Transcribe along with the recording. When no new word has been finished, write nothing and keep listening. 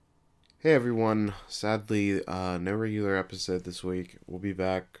Hey everyone. Sadly, no regular episode this week. We'll be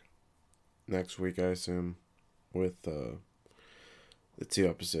back next week, I assume, with the two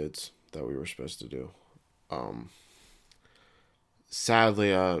episodes that we were supposed to do. Um,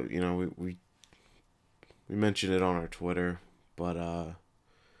 Sadly, we mentioned it on our Twitter, but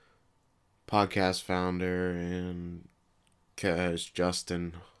podcast founder and co-host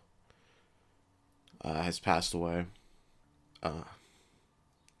Justin has passed away. Uh,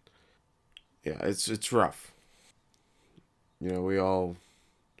 yeah, it's rough. What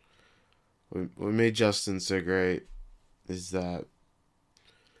made Justin so great is that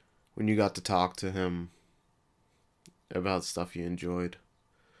when you got to talk to him about stuff you enjoyed,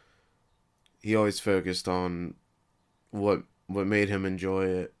 he always focused on what made him enjoy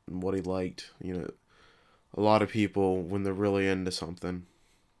it and what he liked. A lot of people when they're really into something,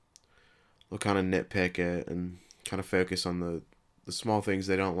 they'll kind of nitpick it and kind of focus on the small things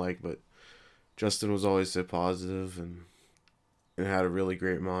they don't like. But Justin was always so positive and had a really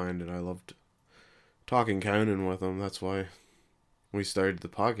great mind, and I loved talking Conan with him. That's why we started the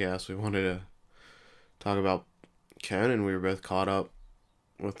podcast. We wanted to talk about Conan. We were both caught up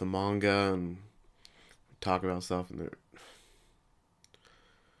with the manga and talk about stuff, and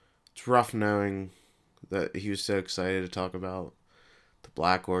it's rough knowing that he was so excited to talk about the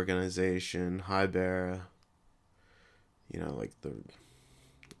Black Organization, High Bear, like the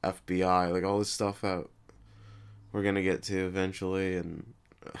FBI, like all this stuff that we're gonna get to eventually, and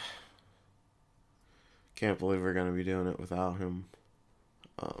can't believe we're gonna be doing it without him.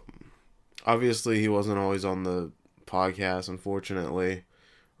 Um, Obviously, he wasn't always on the podcast. Unfortunately,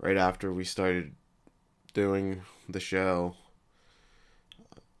 right after we started doing the show,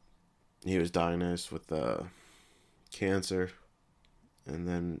 he was diagnosed with cancer, and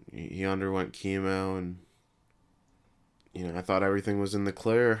then he underwent chemo, and I thought everything was in the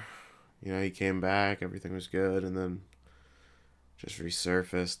clear. He came back, everything was good, and then just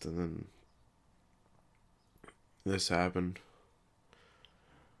resurfaced, and then this happened.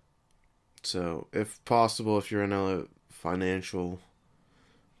 So, if possible, if you're in a financial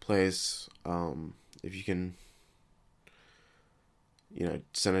place, if you can,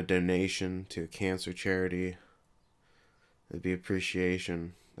 send a donation to a cancer charity, That'd be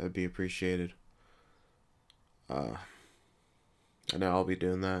appreciated. Uh, I know I'll be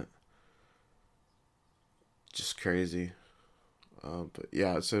doing that. Just crazy. But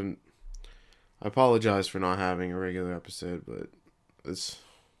yeah, so I apologize for not having a regular episode, but it's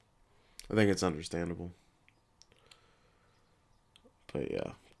I think it's understandable. But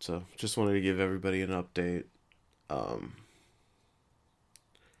yeah, so just wanted to give everybody an update. Um,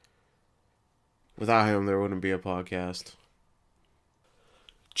 Without him, there wouldn't be a podcast.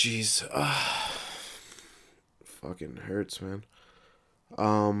 Jeez, fucking hurts, man.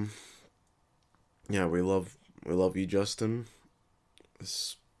 Um, yeah, we love you, Justin.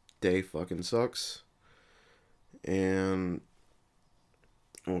 This day fucking sucks, and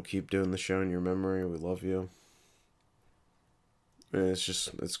we'll keep doing the show in your memory. We love you. And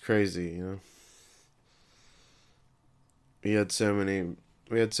it's crazy. We had so many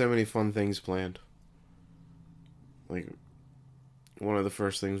we had so many fun things planned. Like one of the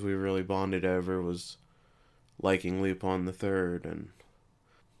first things we really bonded over was liking Lupin the Third, and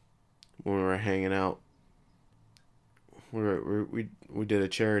when we were hanging out, we did a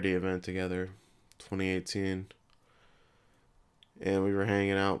charity event together, 2018, and we were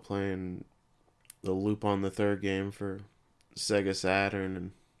hanging out playing the Lupin the Third game for Sega Saturn,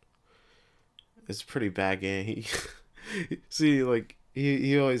 and it's a pretty bad game. See, like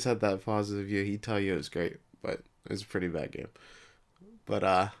he always had that positive view. He'd tell you it was great, but it was a pretty bad game.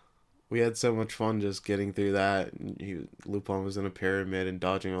 But we had so much fun just getting through that. And Lupin was in a pyramid and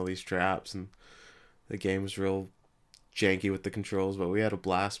dodging all these traps, and the game was real janky with the controls. But we had a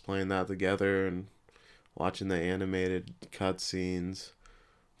blast playing that together and watching the animated cutscenes,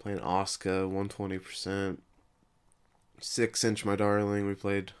 playing Oscar 120%, 6 Inch My Darling. We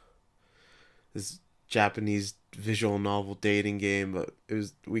played this Japanese visual novel dating game, but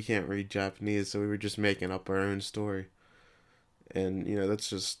we can't read Japanese, so we were just making up our own story. And that's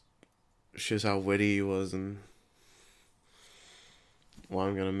just shows how witty he was and why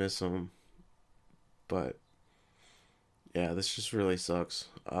I'm gonna miss him. But yeah, this just really sucks.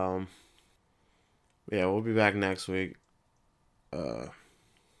 Yeah, we'll be back next week. Hope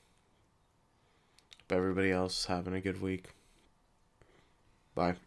everybody else having a good week. Bye.